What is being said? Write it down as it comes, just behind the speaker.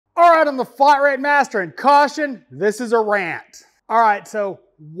right, I'm the flatratemaster, and caution, this is a rant. All right, so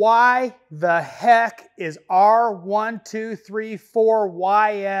why the heck is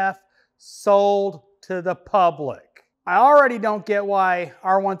R1234YF sold to the public? I already don't get why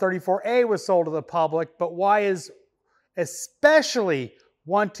R134A was sold to the public, but why is especially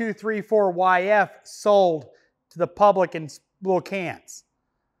 1234YF sold to the public in little cans?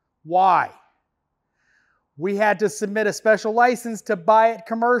 Why? We had to submit a special license to buy it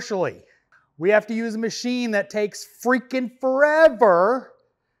commercially. We have to use a machine that takes freaking forever.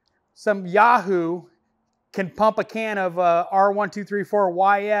 Some Yahoo can pump a can of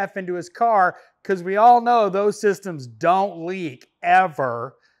R1234YF into his car, because we all know those systems don't leak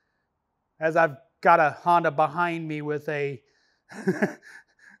ever. As I've got a Honda behind me with a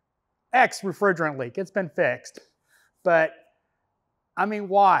X refrigerant leak. It's been fixed. But, I mean,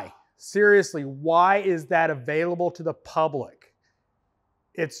 why? Seriously, why is that available to the public?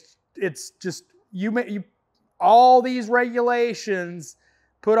 It's just, all these regulations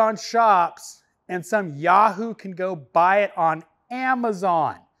put on shops, and some Yahoo can go buy it on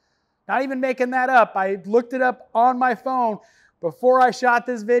Amazon. Not even making that up. I looked it up on my phone before I shot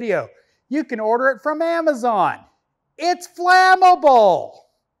this video. You can order it from Amazon. It's flammable,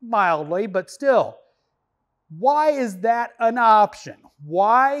 mildly, but still. Why is that an option?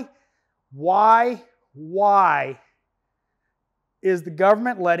 Why is the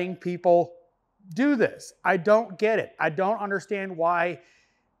government letting people do this? I don't get it. I don't understand why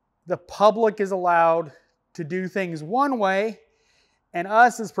the public is allowed to do things one way, and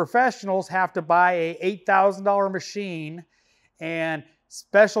us as professionals have to buy a $8,000 machine and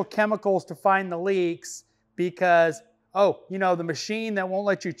special chemicals to find the leaks because, oh, you know, the machine that won't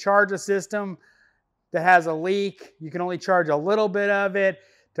let you charge a system that has a leak, you can only charge a little bit of it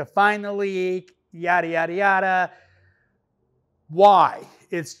to find the leak, yada, yada, yada. Why?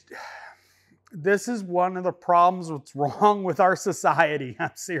 This is one of the problems that's wrong with our society.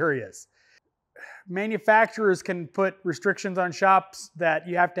 I'm serious. Manufacturers can put restrictions on shops that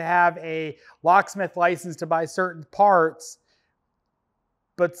you have to have a locksmith license to buy certain parts,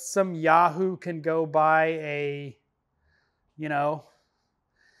 but some Yahoo can go buy a, you know,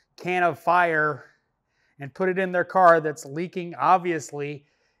 can of fire and put it in their car that's leaking, obviously,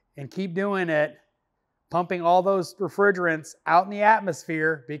 and keep doing it, pumping all those refrigerants out in the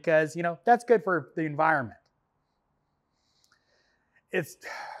atmosphere because, you know, that's good for the environment.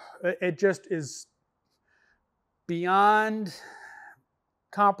 It just is beyond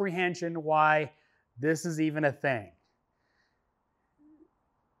comprehension why this is even a thing.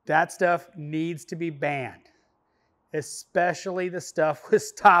 That stuff needs to be banned, especially the stuff with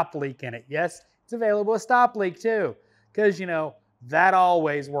stop leak in it. Yes, it's available with stop leak too, because, you know, that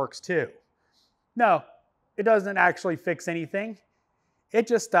always works too. No, it doesn't actually fix anything. It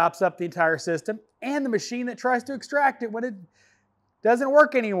just stops up the entire system and the machine that tries to extract it when it doesn't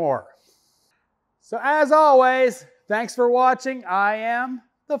work anymore. So as always, thanks for watching. I am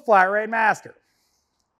the Flat Rate Master.